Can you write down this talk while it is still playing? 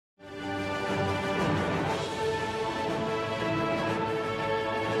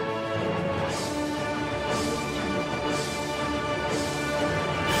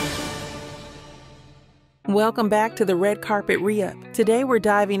Welcome back to the Red Carpet Re-Up. Today we're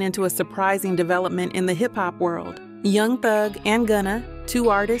diving into a surprising development in the hip-hop world. Young Thug and Gunna, two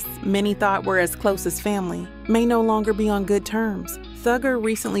artists many thought were as close as family, may no longer be on good terms. Thugger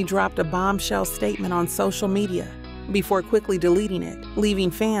recently dropped a bombshell statement on social media before quickly deleting it,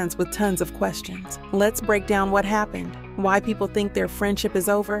 leaving fans with tons of questions. Let's break down what happened, why people think their friendship is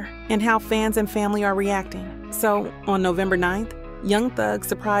over, and how fans and family are reacting. So, on November 9th, Young Thug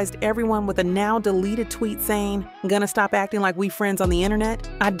surprised everyone with a now-deleted tweet saying, "Gonna stop acting like we friends on the internet?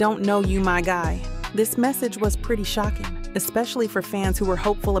 I don't know you, my guy." This message was pretty shocking, especially for fans who were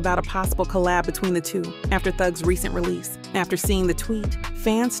hopeful about a possible collab between the two after Thug's recent release. After seeing the tweet,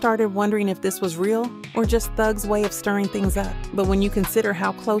 fans started wondering if this was real or just Thug's way of stirring things up. But when you consider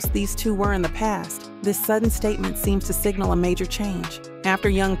how close these two were in the past, this sudden statement seems to signal a major change. After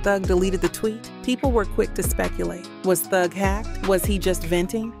Young Thug deleted the tweet, people were quick to speculate. Was Thug hacked? Was he just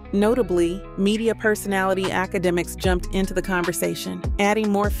venting? Notably, media personality academics jumped into the conversation,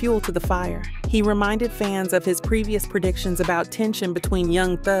 adding more fuel to the fire. He reminded fans of his previous predictions about tension between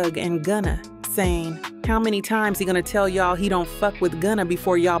Young Thug and Gunna, saying, "How many times he gonna tell y'all he don't fuck with Gunna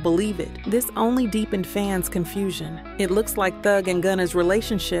before y'all believe it?" This only deepened fans' confusion. It looks like Thug and Gunna's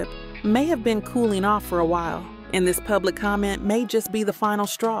relationship may have been cooling off for a while, and this public comment may just be the final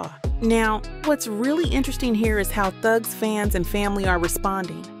straw. Now, what's really interesting here is how Thug's fans and family are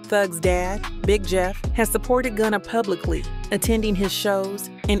responding. Thug's dad, Big Jeff, has supported Gunna publicly, attending his shows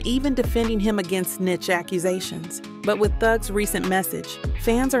and even defending him against niche accusations. But with Thug's recent message,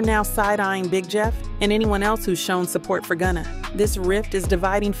 fans are now side-eyeing Big Jeff and anyone else who's shown support for Gunna. This rift is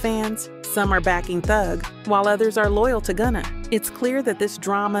dividing fans. Some are backing Thug, while others are loyal to Gunna. It's clear that this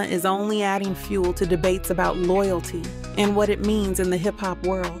drama is only adding fuel to debates about loyalty and what it means in the hip-hop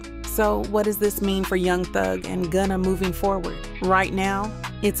world. So what does this mean for Young Thug and Gunna moving forward? Right now,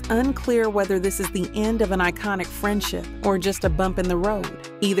 it's unclear whether this is the end of an iconic friendship or just a bump in the road.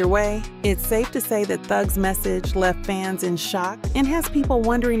 Either way, it's safe to say that Thug's message left fans in shock and has people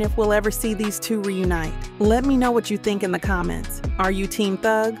wondering if we'll ever see these two reunite. Let me know what you think in the comments. Are you Team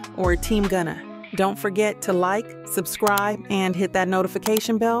Thug or Team Gunna? Don't forget to like, subscribe, and hit that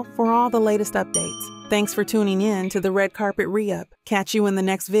notification bell for all the latest updates. Thanks for tuning in to the Red Carpet Re-Up. Catch you in the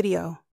next video.